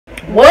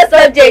What's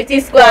up,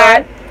 Jae'Tee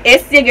Squad?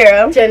 It's your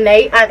girl,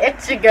 Janae, and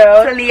it's your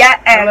girl,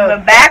 Talia, and we're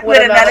back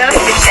with another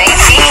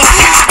Jae'Tee.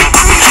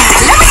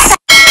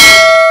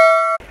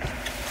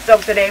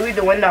 So today we're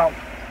doing now.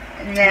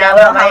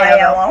 Never have I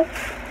ever.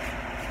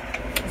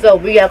 So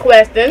we got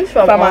questions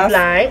from us.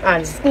 offline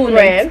and School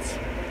friends,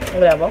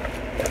 whatever.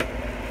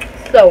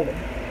 So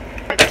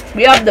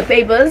we have the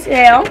papers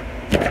here.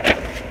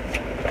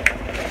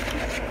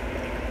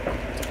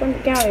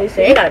 Can't really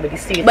say. Ain't gotta be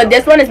see. But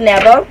this one is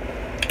never.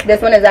 This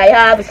one is I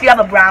have. She have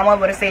a brown one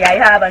where say I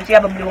have, and she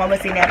have a blue one where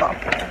say never.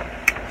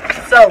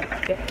 So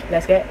okay,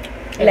 let's get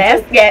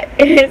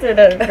into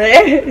the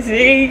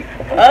see.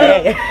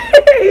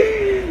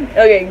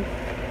 Okay.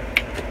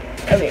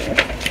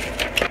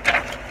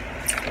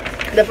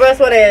 The first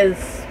one is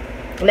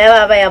never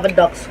have I ever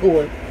ducked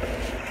school.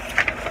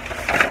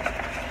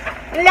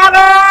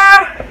 Never.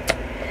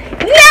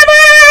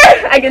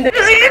 I can do it.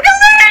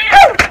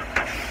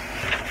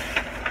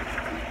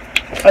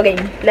 Okay.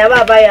 Never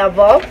have I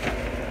ever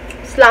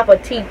slap a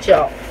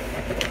teacher.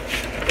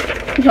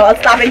 Y'all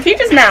stopping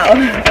teachers now.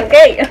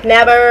 Okay.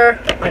 Never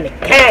on the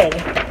gang.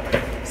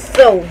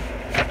 So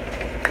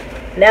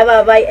never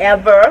have I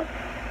ever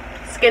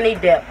skinny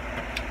dip.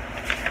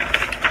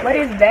 What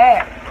is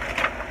that?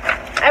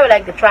 I would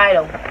like to try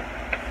though.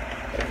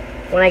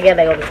 When I get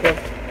like over school.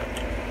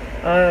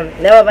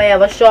 Never have I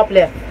ever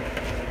shoplift.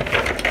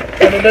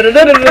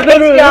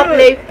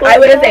 Shoplift. I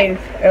would say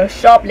a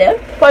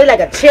shoplift. Probably like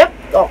a chip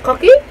or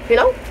cookie, you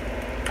know?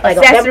 Like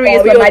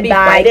accessories for my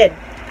bag.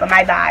 For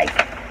my bag.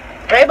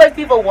 Everybody's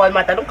people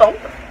Walmart, I don't count.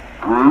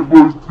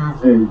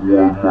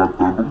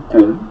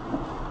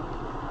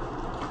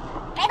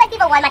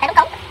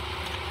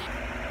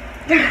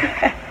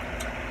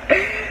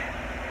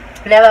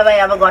 Never have I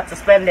ever got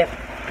suspended.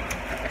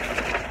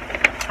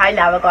 I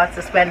never got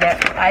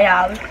suspended. I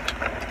have.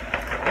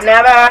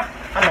 Never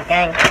on the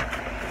gang.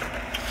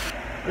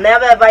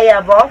 Never have I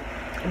ever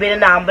been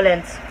in an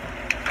ambulance.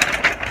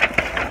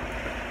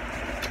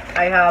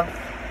 I have.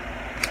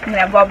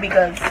 Never,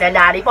 because then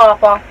daddy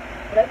papa.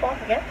 What did I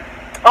pop again?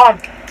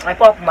 I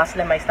pop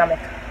muscle in my stomach.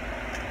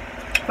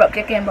 from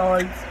kicking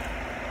balls.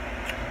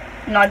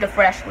 Not the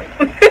fresh way.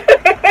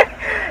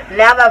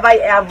 Never have I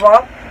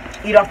ever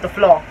eat off the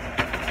floor.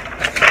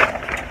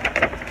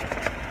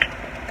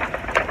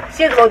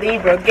 She's about to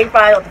eat, bro. Get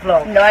fried off the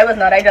floor. No, I was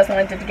not. I just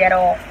wanted to get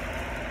off.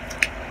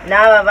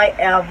 Never have I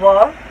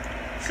ever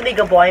sneak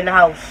a boy in the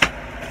house.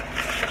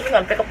 You're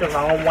gonna pick up the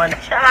wrong one,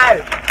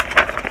 child.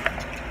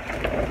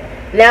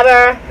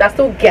 Never. That's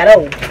too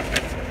ghetto.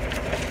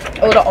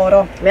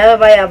 Order. Never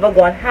have I ever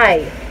gone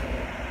high.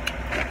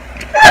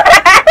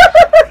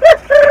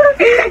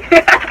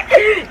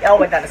 Y'all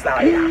went down the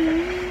story now.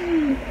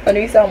 I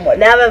need someone.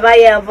 Never have I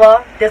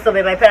ever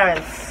disobeyed my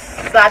parents.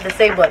 Sad to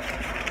say, but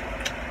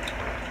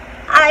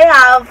I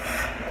have.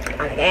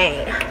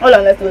 Okay. Hold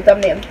on, let's do a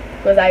thumbnail.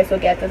 Because I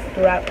forget this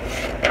to wrap.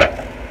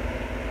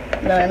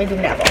 No, let me do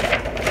never.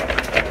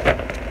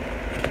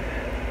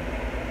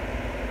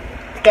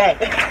 Okay.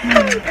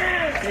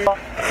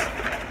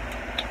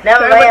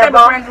 Never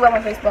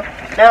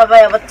have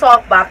I ever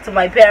talk back to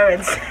my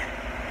parents.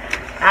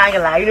 I ain't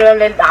gonna lie, you know them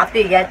little, after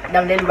you get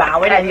them little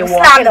rowing and you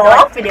walking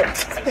off with it.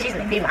 She's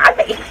gonna be my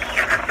baby.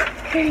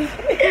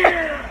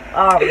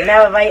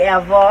 Never have I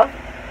ever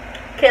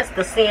kissed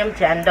the same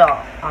gender.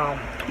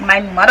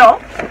 My mother.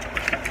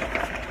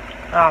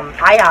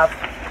 I have.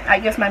 I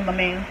guess my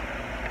mommy.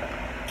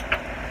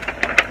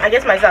 I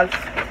guess myself.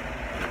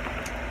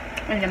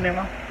 In the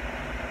mirror.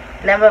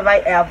 Never have I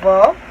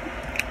ever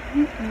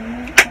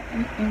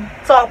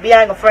talk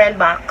behind a friend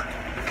back.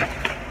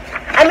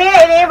 I mean,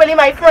 it ain't really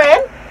my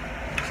friend,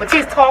 but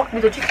she's talking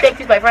because she thinks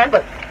she's my friend,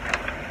 but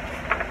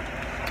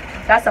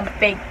that's some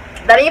fake.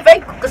 That ain't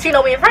fake, because she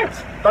know we ain't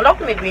friends. Don't talk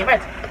to me to be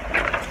friends.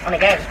 On the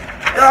game.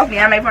 Talk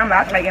behind my friend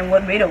back, like in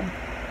what way though?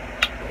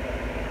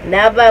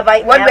 Never have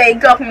I What way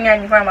talk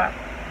behind your friend back?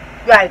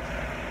 Right.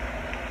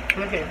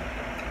 Okay.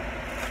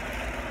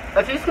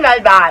 If she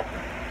smells bad,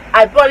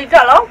 I'd probably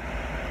tell her.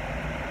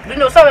 You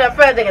know, some of them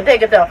friends, they can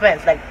take it to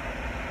offense. Like,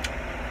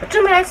 but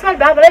you mean I smell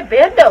bad, but I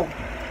bad though.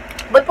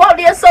 But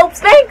probably a soap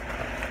stink.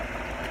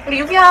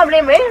 You can't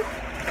blame me.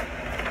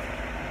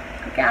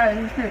 You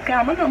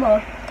can't no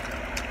more.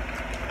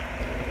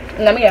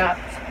 Let me ask.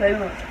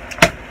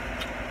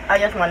 I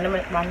just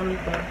randomly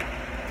go.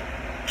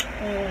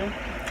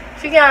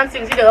 She can't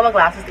sing, she doesn't have her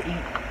glasses to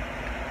eat.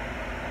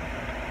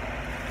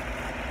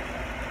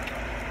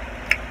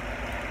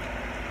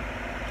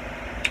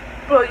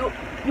 Bro,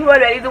 you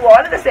already do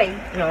all of the same.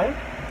 No.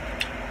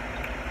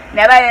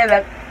 Never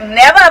have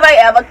I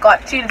ever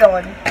got cheated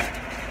on.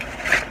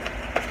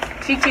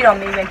 She cheated on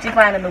me when she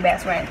found a new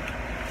best friend.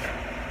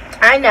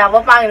 I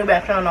never found a new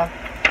best friend, no.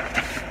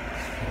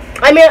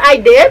 I mean, I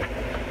did,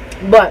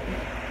 but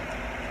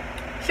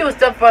she was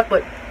still first,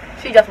 but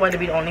she just wanted to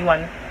be the only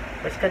one,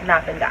 which could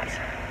not happen, guys.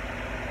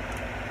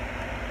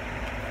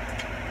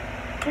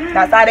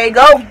 That's how they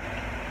go.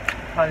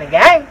 On the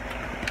gang.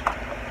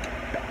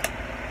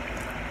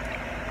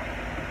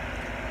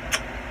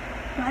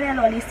 Why they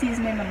all these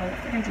seasoning in my mouth?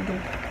 What did you do?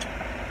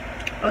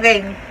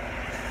 Okay.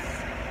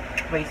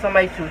 raise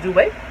somebody choose you,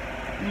 babe?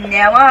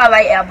 Never have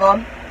I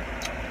ever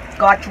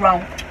got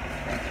drunk.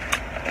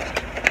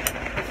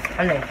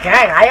 I'm like,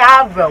 dang, I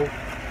have, bro.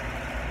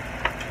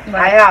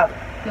 I have.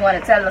 You want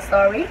to tell the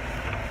story?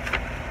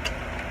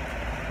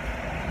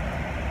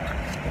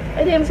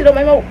 I didn't see it on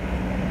my mouth.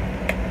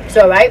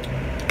 So, right?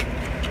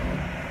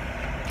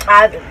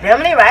 I was in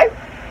Germany, right?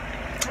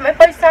 My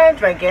first time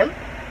drinking.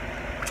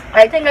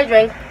 I think I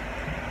drank.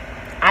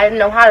 I didn't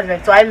know how to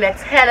drink, so I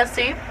mixed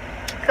Hennessy,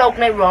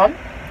 coconut rum,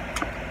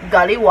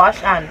 gully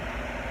wash, and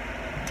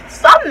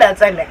some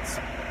nuts I mixed.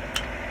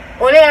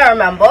 Only I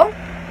remember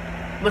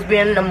was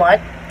being in the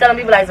mud, telling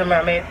people I was a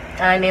mermaid,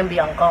 and I named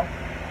Bianca.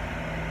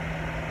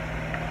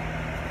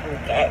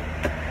 Okay.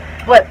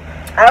 But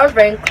I don't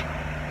drink.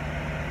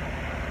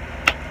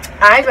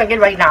 I ain't drinking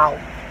right now.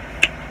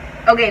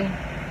 Okay.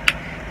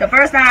 The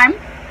first time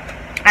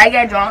I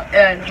get drunk,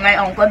 my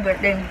uncle's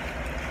birthday,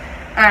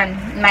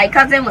 and my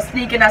cousin was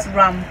sneaking us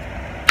rum.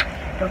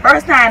 The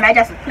first time I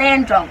just was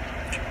plain drunk,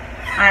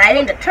 and I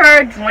think the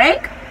third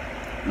drink,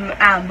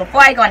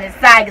 before I got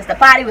inside, because the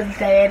party was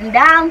getting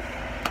down,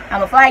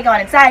 and before I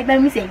got inside,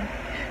 let me say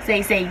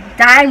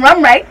dying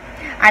rum, right?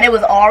 And it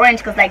was orange,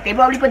 because like they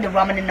probably put the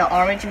rum in the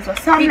orange juice or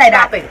something like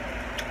that.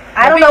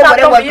 I don't know what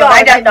it was, but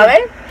I just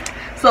did.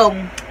 So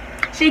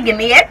she gave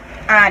me it,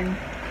 and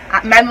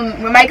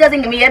my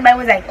cousin gave me it. Mine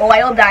was like, oh, I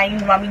hope dying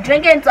rum you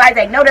drinking. So I was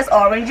like, no, that's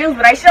orange juice.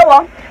 But I show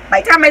up.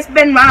 By the time I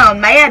spin around,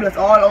 my head was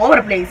all over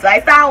the place. So I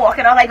started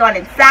walking off. I got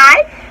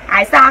inside.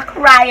 I started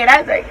crying.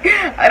 I was like,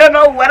 I don't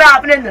know what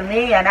happened to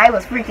me, and I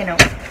was freaking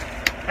out.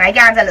 I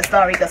can't tell the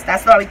story because that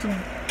story too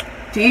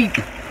deep.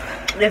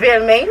 You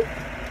feel me?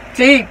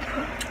 Deep.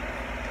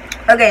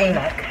 Okay.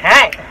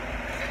 Okay.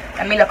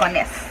 Let me look on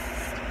this,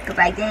 because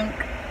I think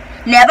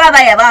never have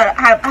I ever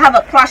have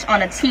a crush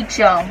on a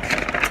teacher.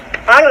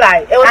 I'm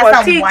like, it was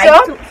a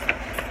teacher.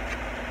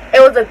 It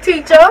was a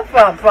teacher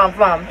from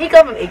he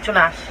come from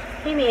H&H.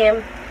 He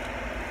named,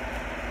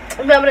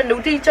 remember the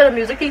new teacher, the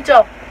music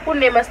teacher? Who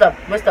named Mr.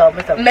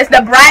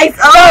 Bryce?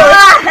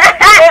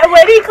 Oh!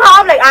 When he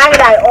come, like, I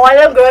like, all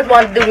them girls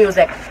want to do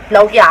music.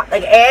 No, yeah.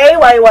 Like,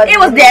 everybody was. He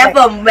was there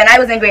for when I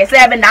was in grade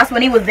 7. That's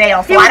when he was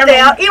there. So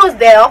he was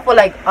there for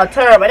like a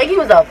term. I think he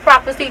was a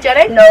practice teacher, I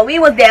think. No, he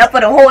was there for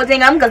the whole thing.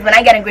 Because when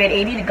I got in grade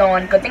 8, he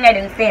gone. Good thing I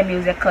didn't stay in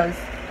music,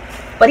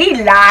 but he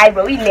lied,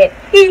 bro. He lit.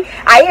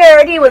 I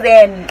heard he was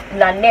in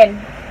London.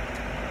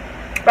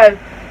 But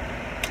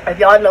if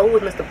y'all know who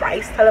was Mr.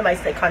 Bryce, tell him I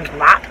say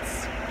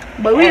congrats.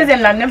 But we was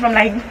in London from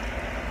like,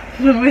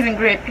 we was in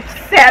grade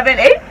 7,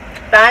 8.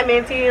 That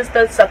means he is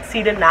still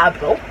succeeding now,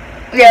 bro.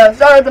 Yeah,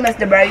 shout out to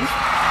Mr. Bryce.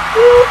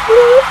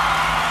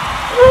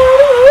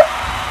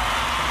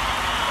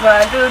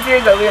 1, 2,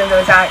 3, go. We don't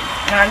know time.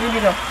 1, 2,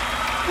 3, go.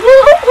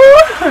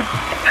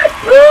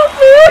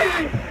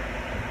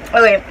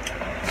 Okay.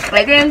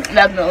 I think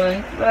that's the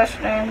only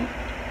question.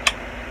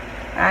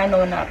 I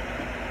know not.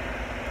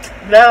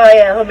 No,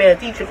 yeah, who made a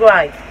teacher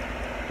cry?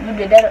 You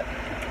did that?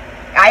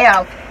 I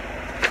have.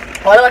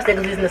 All of us did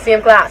because we was in the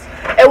same class.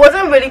 It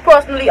wasn't really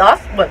personally us,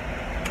 but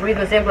we was in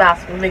the same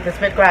class. We made the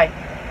Smith cry.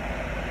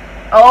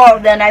 Oh,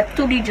 then I have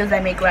 2 teachers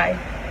that make cry.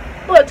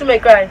 Who had to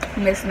make cry?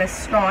 Miss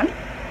Strawn.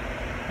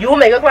 You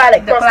make her cry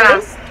like the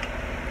personally?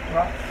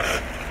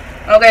 Class.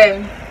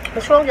 Okay.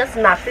 Miss Strawn just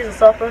not. She's a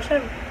soft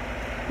person.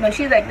 But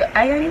she's like,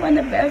 I only want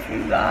the best for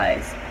you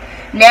guys.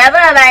 Never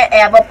have I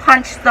ever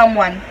punched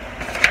someone.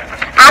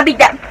 I'll beat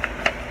them.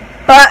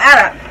 But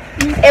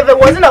if it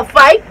wasn't a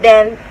fight,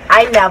 then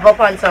I never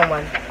punch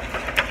someone.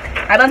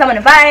 I punch someone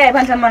in a fight, I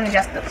punch someone in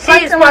just a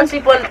She punch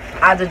people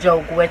as a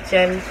joke, which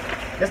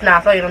just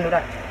not so you don't do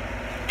that.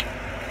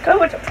 Girl,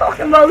 what you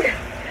talking about?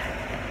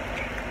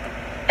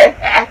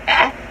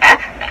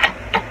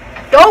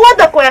 Don't want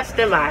the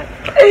question, man.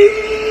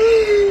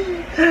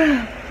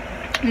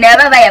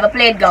 Never have I ever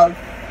played golf.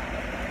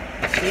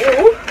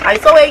 You? I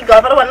saw a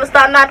golf. I don't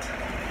understand that.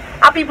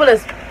 Our people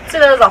is see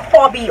that as a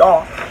hobby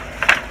or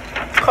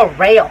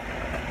career.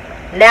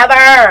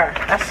 Never.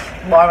 That's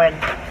boring.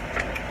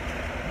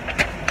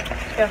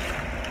 Yeah.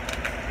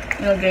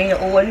 You're getting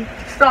old.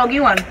 Soggy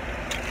one.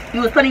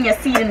 You was putting your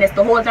seed in this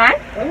the whole time?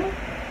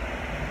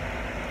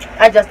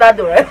 I just started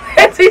doing it.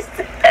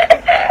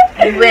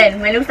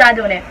 When you start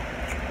doing it?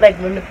 Like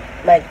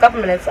a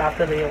couple minutes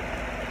after the video.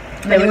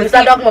 When you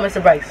start talking about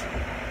Mr. Bryce.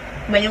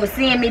 When you were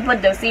seeing me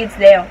put the seeds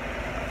there.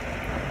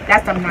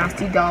 That's some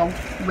nasty dog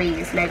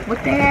ways. Like,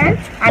 what the hell?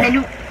 And then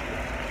you...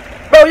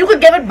 Bro, you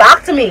could give it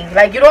back to me.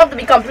 Like, you don't have to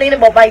be complaining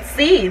about my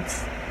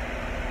seeds.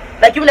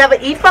 Like, you never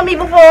eat from me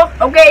before.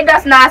 Okay,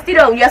 that's nasty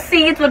though. Your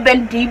seeds would have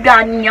been deep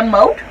down in your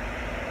mouth.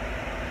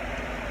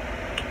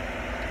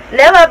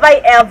 Never have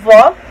I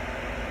ever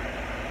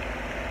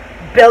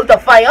built a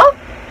fire.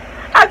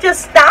 I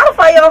just start a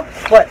fire.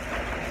 But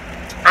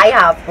I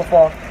have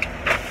before.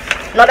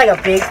 Not like a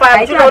big fire,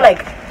 but you know,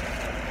 like,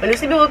 when you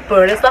see people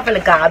burning stuff in the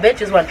garbage,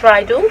 just want to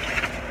try to.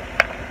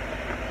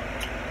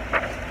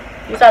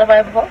 You started a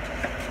fire before?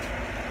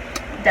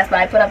 That's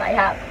why I put up my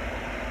hat.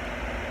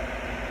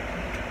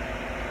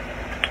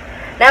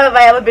 Never have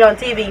I ever been on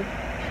TV.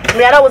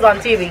 Rihanna was on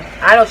TV.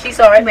 I know she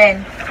saw it.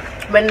 When?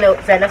 when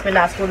they send us in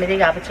our school, they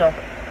take a picture.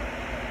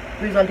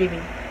 We was on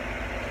TV.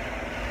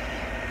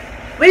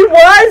 We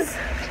was.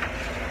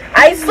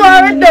 I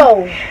saw it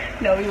though.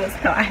 No, we was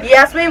not.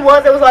 Yes, we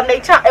was. It was on their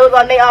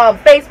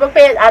Facebook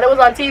page and it was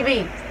on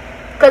TV.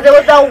 Cause it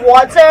was the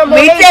water.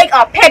 We take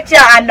a picture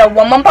and the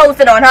woman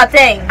posted on her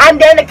thing. And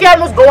then the kid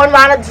was going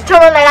around and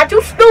children like that.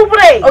 You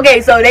stupid. Okay,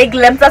 so they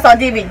glimpsed us on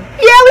TV.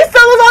 Yeah, we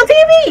still was on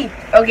TV.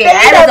 Okay,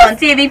 I was on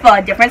TV for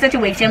a different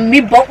situation.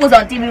 We both was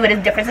on TV with a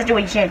different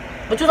situation.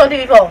 What you was on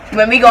TV for?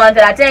 When we go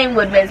into that thing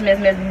with Miss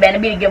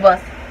Bennaby to give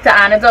us to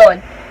Anna's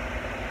on.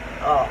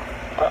 Oh.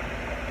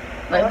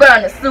 Like put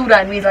on the suit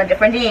and we was on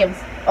different teams.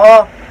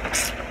 Oh.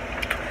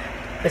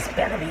 Miss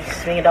Bennaby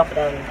swinging off of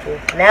them too.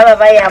 Never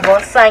have I ever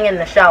sang in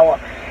the shower.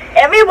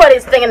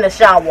 Everybody's singing in the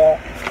shower.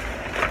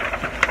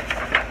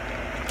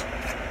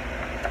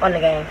 On the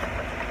game.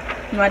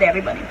 Not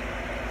everybody.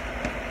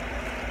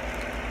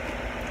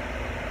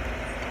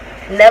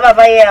 Never have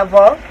I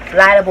ever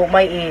lied about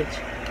my age.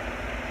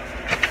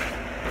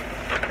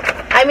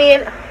 I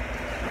mean,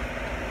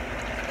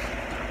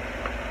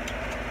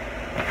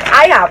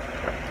 I have.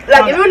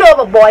 Like, if you know if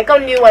a boy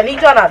come to you and he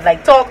tryna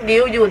like talk to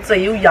you, you would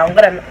say you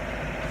younger than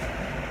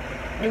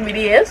you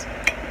really is.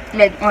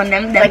 Like on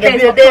them like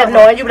if you're there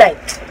knowing you be like,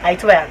 I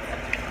 12.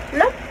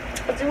 No,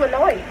 but you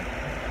annoyed.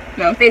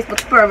 No,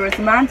 Facebook's perverse.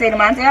 The man say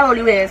how old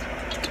you is.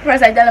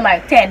 First I tell him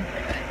I'm 10.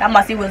 That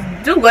must he was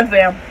do good for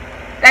him.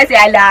 I say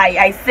I lie,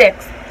 I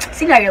 6.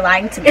 See now you're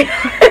lying to me.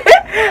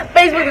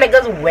 Facebook make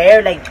us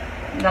weird, like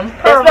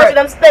especially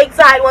them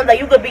stateside ones that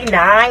you could be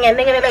 9 and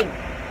they're like,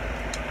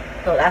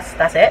 so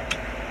that's it.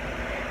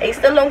 They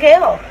still don't care.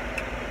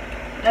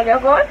 Now you're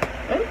going?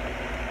 Hmm?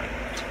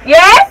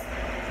 Yes?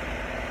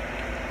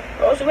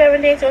 What you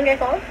wearing there? You don't get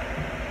called?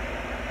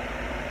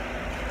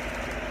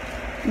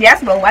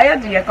 Yes, but why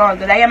don't you get called?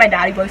 Because I hear my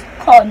daddy voice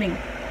call me.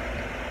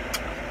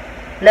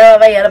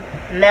 Never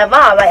have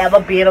I ever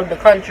been out of the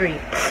country.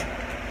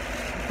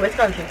 Which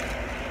country?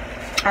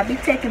 I'll be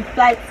taking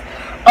flights.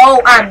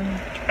 Oh,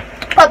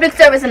 public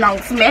service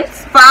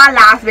announcements. For our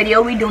last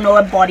video, we do know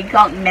what body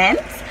count meant.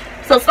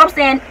 So stop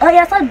saying, oh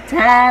yeah,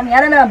 sometime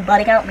I don't know what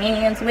body count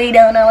means. We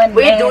don't know what it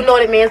means. We do know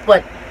what it means,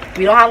 but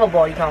we don't have a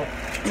body count.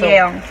 So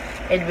yeah.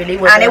 It really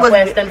wasn't a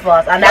question for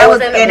us. And that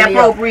was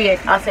inappropriate.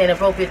 I'll say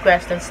inappropriate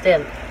question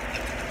still.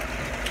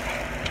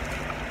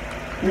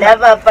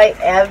 Never have I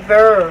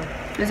ever.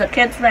 It's a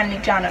kids-friendly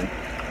channel.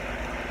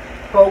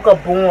 Broke a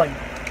bone.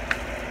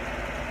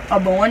 A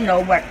bone?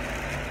 No, but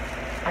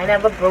I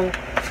never broke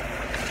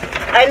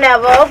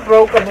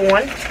a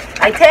bone.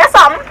 I tear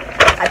something.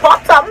 I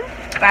popped something.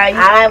 I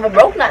never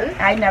broke nothing.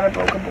 I never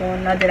broke a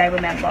bone, nor did I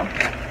remember.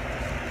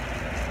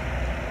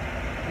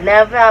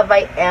 Never have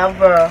I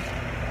ever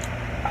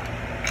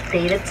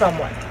dated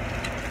someone.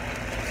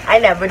 I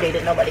never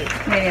dated nobody.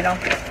 Me neither.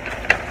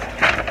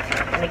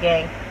 And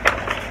again,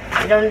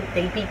 you don't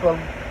date people.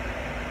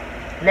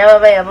 Never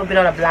have I ever been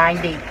on a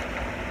blind date.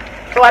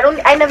 So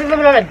I never even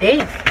been on a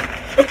date.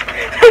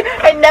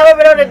 I never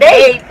been on a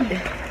date.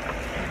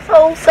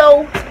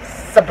 So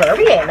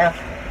suburban.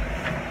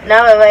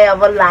 Never have I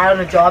ever lied on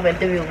a job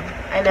interview.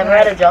 I never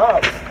had a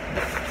job.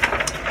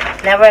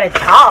 Never had a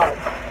job.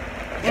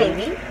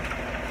 Maybe.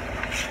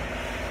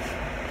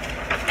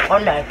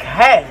 On the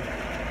head.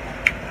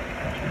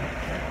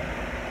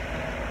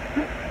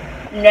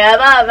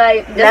 Never have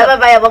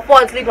I ever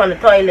fallen asleep on the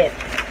toilet.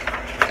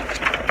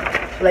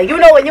 Like, you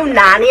know when you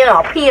nanny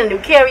or pee and you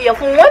carry your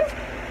phone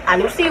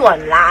and you see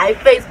one live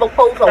Facebook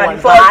post or one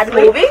bad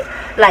movie,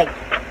 like,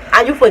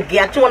 and you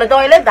forget you on the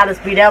toilet, that is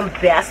be them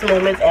best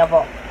moments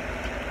ever.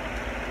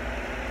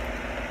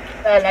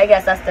 Well, I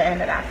guess that's the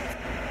end of that.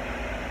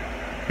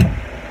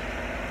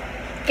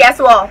 Guess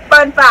what?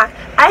 Fun fact.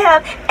 I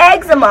have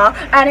eczema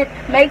and it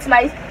makes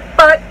my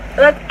butt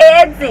look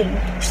edgy.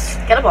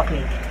 Get up off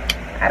me.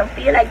 I don't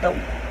feel like though.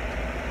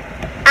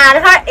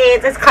 And her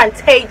AIDS is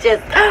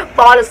contagious.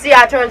 For all the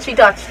CI turn she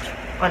touched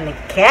on the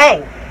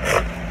gang.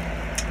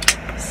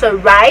 So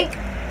right.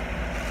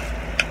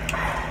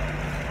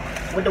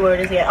 What the word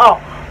is here? Oh,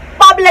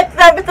 public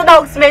service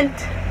announcement.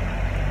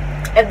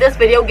 If this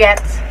video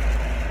gets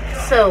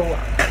so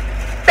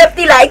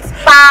 50 likes,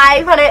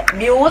 500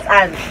 views,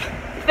 and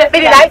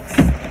 50 likes.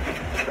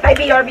 By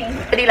BRB.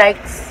 50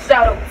 likes.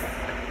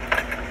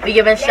 Shoutouts. We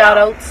giving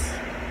shoutouts.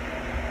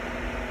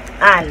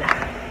 And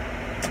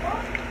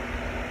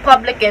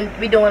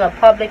we doing a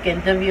public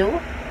interview.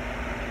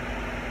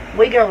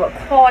 We gonna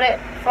record it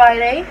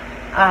Friday,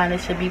 and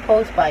it should be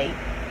posted by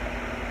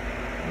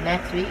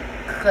next week.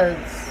 Cause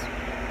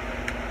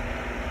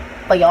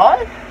for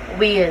y'all,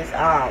 we is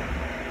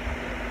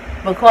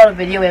record a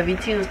video every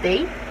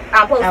Tuesday.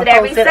 I'll post it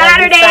every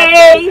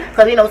Saturday.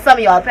 Cause you know some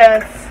of y'all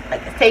parents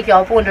like take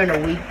y'all phone during the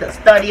week to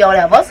study or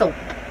whatever. So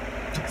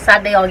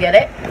Saturday y'all get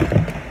it.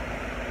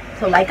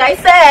 So like I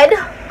said,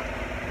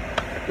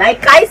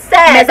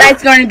 Miss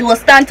Ike's gonna do a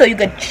stunt so you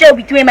can chill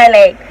between my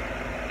legs.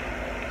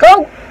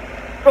 Go.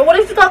 Bro, what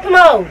are you talking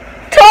about?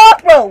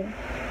 Talk, bro.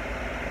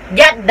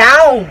 Get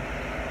down.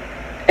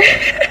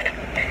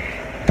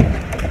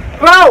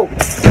 Bro,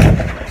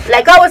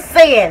 like I was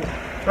saying,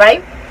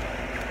 right?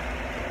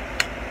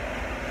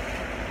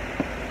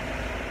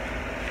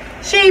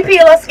 She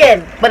peel her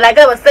skin. But like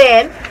I was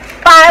saying,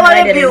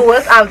 500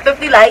 viewers and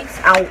 50 likes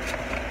out.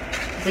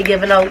 We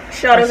giving out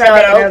shout out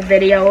at the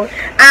video.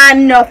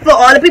 And for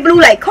all the people who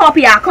like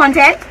copy our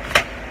content,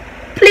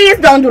 please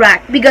don't do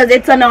that because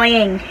it's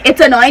annoying.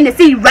 It's annoying to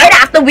see right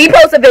after we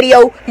post a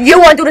video, you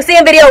want to do the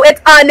same video.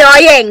 It's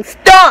annoying.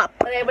 Stop.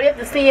 But everybody have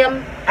the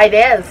same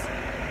ideas.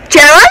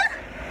 Sharon?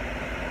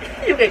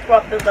 You can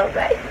crop this out,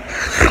 right?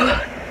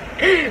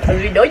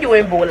 Because we know you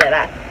ain't bold like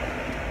that.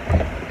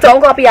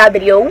 Don't copy our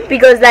video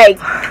because like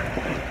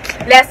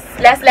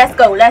let's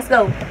go.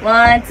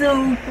 1,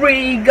 2,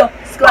 3, go.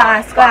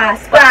 Squat, squat,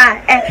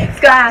 squat, and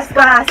squat,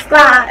 squat,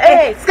 squat,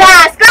 and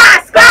squat,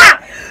 squat,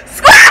 squat,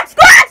 squat,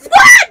 squat,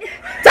 squat.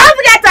 Don't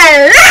forget to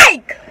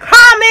like,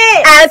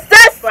 comment, and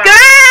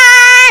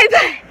subscribe.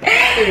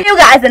 See you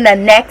guys in the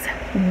next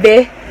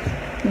video.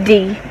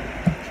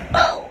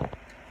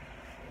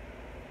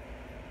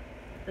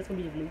 That's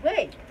gonna be the blue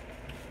way.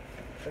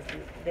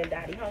 Then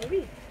daddy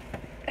hungry.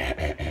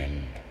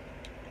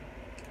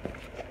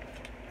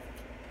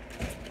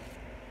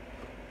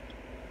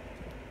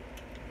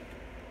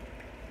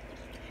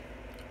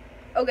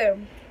 Okay.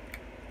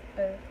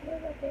 Where's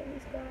my baby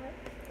spot?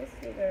 Let's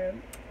see, girl.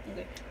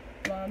 Okay.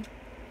 1,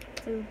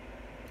 2,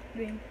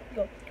 3,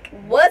 go.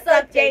 What's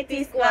up,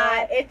 Jae'Tee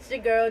Squad? It's your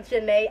girl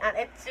Janae, and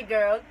it's your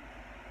girl.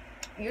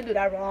 You do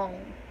that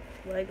wrong.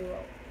 What I do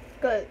wrong?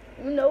 Cause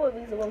you know what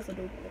we supposed to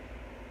do.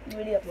 You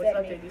really upset What's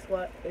up, me. Jae'Tee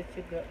Squad? It's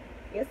your girl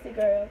Yes, the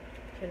girl.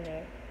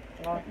 Janae.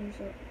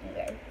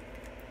 Okay.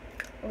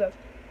 Okay.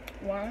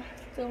 1,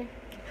 2.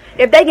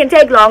 If they can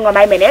take long on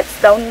my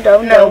minutes, don't.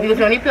 No, because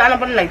we only plan on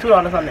putting like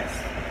 $2 on this.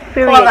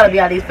 Period. Call gotta be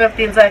at least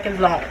 15 seconds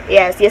long.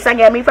 Yes, son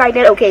got me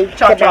pregnant. Okay,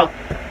 Chop chop.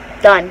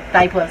 Done.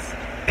 Diapers.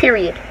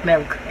 Period.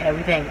 Milk.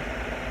 Everything.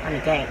 On the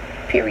gang.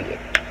 Period.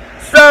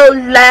 So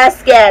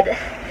let's get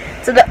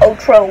to the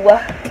outro.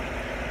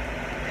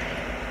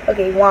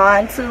 Okay,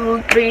 1,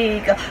 2, 3,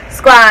 go.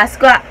 Squat,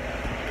 squat.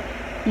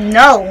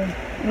 No,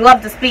 you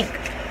have to speak.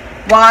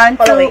 1,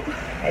 2. Wait.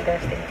 I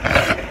thirsty.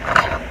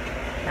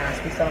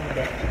 Nasty son of a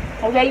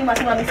bitch. Okay, you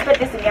must want me to spit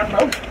this in your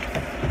mouth.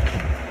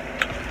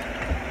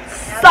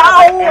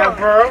 So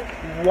ever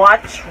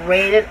watch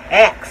Rated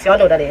X. Y'all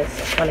know what that is.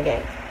 On the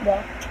game.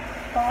 Yeah.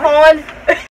 On